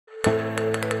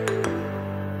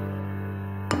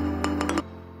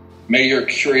May your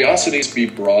curiosities be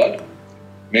broad.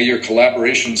 May your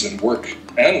collaborations in work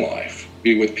and life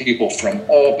be with people from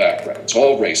all backgrounds,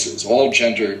 all races, all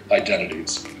gender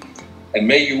identities. And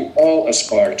may you all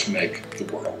aspire to make the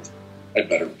world a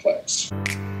better place.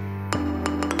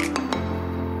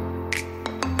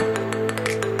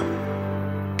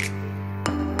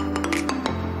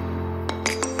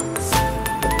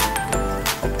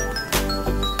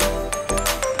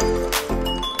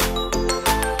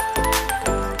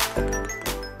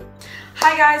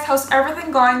 Hi guys, how's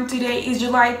everything going? Today is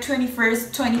July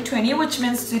 21st, 2020, which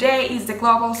means today is the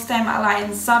Global STEM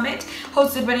Alliance Summit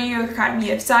hosted by the New York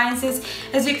Academy of Sciences.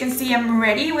 As you can see, I'm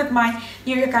ready with my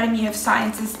New York Academy of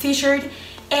Sciences t-shirt,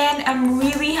 and I'm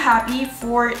really happy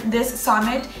for this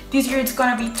summit. This year it's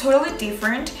gonna be totally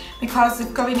different because of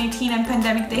COVID-19 and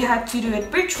pandemic. They had to do it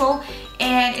virtual,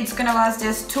 and it's gonna last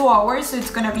just 2 hours, so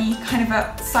it's gonna be kind of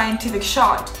a scientific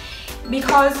shot.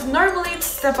 Because normally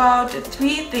it's about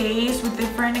 3 days with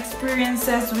different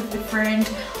experiences, with different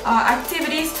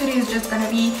activities. Today is just gonna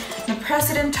be the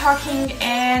president talking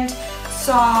and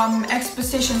some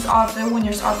expositions of the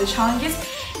winners of the challenges.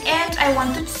 And I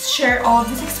wanted to share all of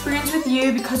this experience with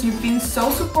you because you've been so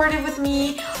supportive with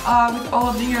me with all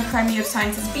of the New York Academy of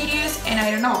Sciences videos, and I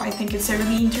don't know, I think it's a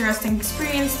really interesting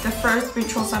experience, the first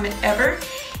virtual summit ever.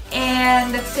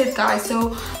 And that's it guys,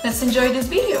 so let's enjoy this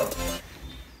video.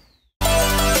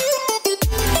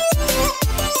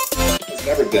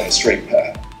 Never been a straight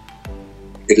path.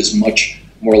 It is much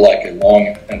more like a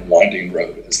long and winding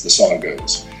road, as the song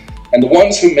goes. And the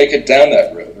ones who make it down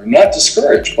that road are not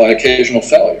discouraged by occasional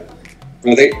failure,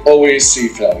 for they always see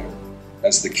failure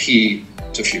as the key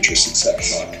to future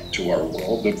success. To our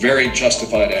world, the very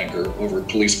justified anger over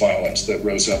police violence that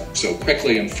rose up so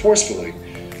quickly and forcefully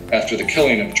after the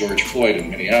killing of George Floyd in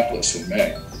Minneapolis in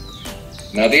May.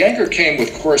 Now, the anger came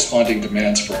with corresponding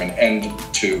demands for an end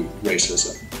to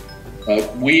racism.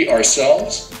 We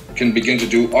ourselves can begin to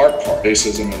do our part,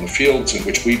 racism in the fields in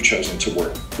which we've chosen to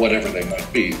work, whatever they might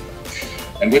be.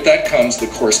 And with that comes the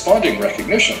corresponding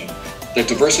recognition that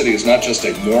diversity is not just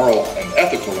a moral and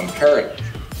ethical imperative.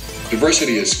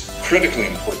 Diversity is critically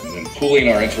important in pooling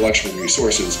our intellectual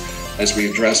resources as we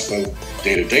address both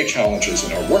day-to-day challenges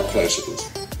in our workplaces,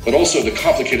 but also the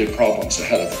complicated problems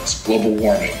ahead of us: global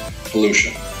warming,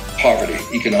 pollution, poverty,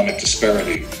 economic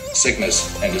disparity,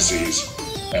 sickness and disease,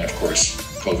 and of course,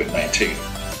 COVID-19.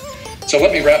 So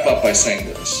let me wrap up by saying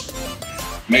this.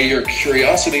 May your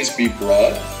curiosities be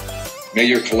broad. May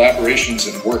your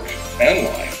collaborations in work and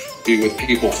life be with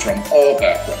people from all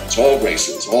backgrounds, all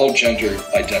races, all gender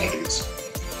identities.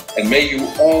 And may you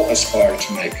all aspire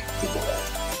to make the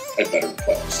world a better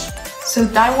place. So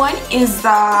that one is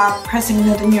the president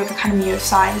of the New York Academy of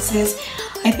Sciences.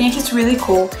 I think he's really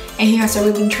cool, and he has a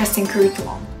really interesting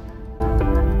curriculum.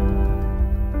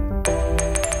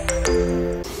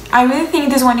 I really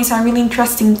think this one is a really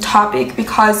interesting topic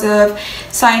because of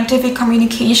scientific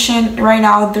communication right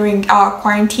now during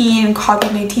quarantine,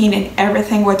 COVID-19 and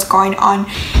everything what's going on.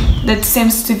 That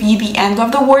seems to be the end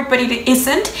of the world, but it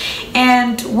isn't.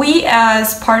 And we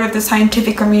as part of the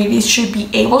scientific community should be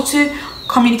able to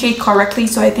communicate correctly.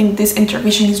 So I think this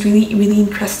intervention is really, really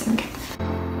interesting.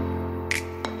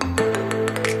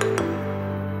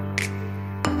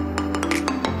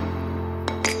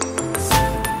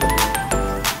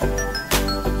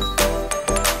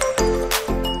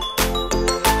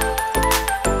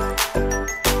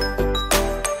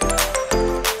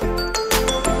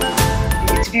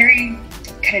 Very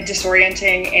kind of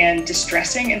disorienting and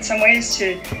distressing in some ways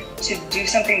to do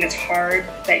something that's hard,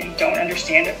 that you don't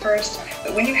understand at first.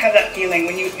 But when you have that feeling,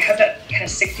 when you have that kind of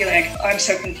sick feeling like, I'm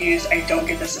so confused, I don't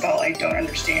get this at all, I don't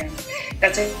understand,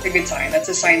 that's a good sign. That's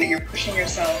a sign that you're pushing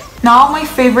yourself. Now my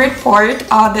favorite part,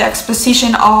 the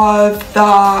exposition of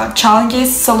the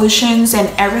challenges, solutions and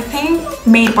everything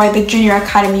made by the Junior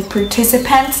Academy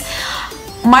participants.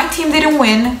 My team didn't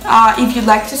win. If you'd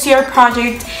like to see our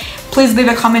project, please leave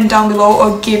a comment down below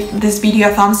or give this video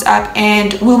a thumbs up,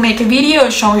 and we'll make a video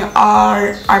showing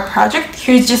our project.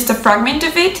 Here's just a fragment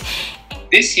of it.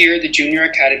 This year, the Junior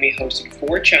Academy hosted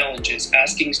 4 challenges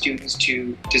asking students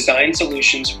to design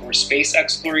solutions for space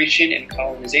exploration and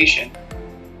colonization,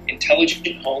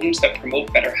 intelligent homes that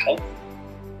promote better health,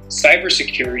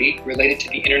 cybersecurity related to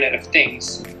the Internet of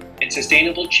Things, and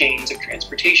sustainable chains of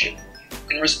transportation.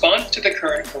 In response to the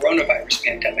current coronavirus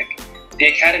pandemic, the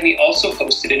Academy also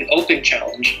hosted an open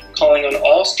challenge calling on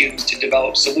all students to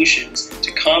develop solutions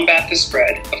to combat the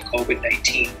spread of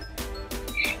COVID-19.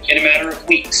 In a matter of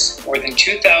weeks, more than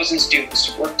 2,000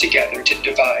 students worked together to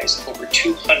devise over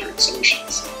 200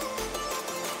 solutions.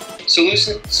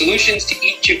 Solutions to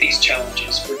each of these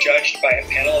challenges were judged by a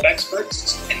panel of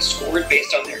experts and scored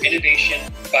based on their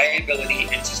innovation, viability,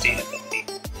 and sustainability.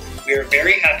 We are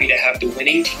very happy to have the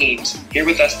winning teams here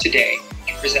with us today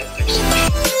to present their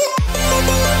solutions.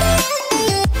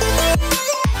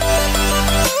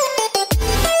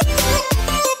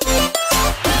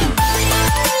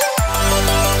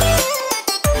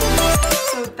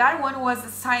 That one was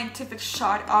the scientific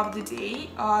shot of the day,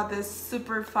 the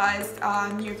super fast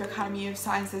New York Academy of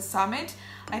Sciences Summit.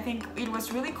 I think it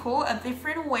was really cool, a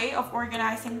different way of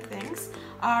organizing things.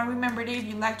 Remember that if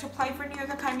you'd like to apply for New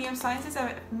York Academy of Sciences,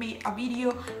 I made a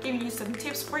video giving you some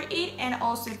tips for it, and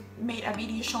also made a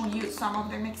video showing you some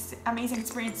of the amazing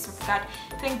experiences of that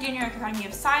thing to New York Academy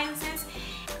of Sciences.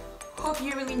 Hope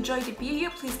you really enjoyed the video.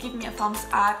 Please give me a thumbs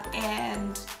up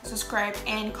and subscribe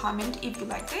and comment if you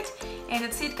liked it. And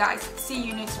that's it, guys. See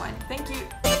you next one. Thank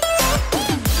you.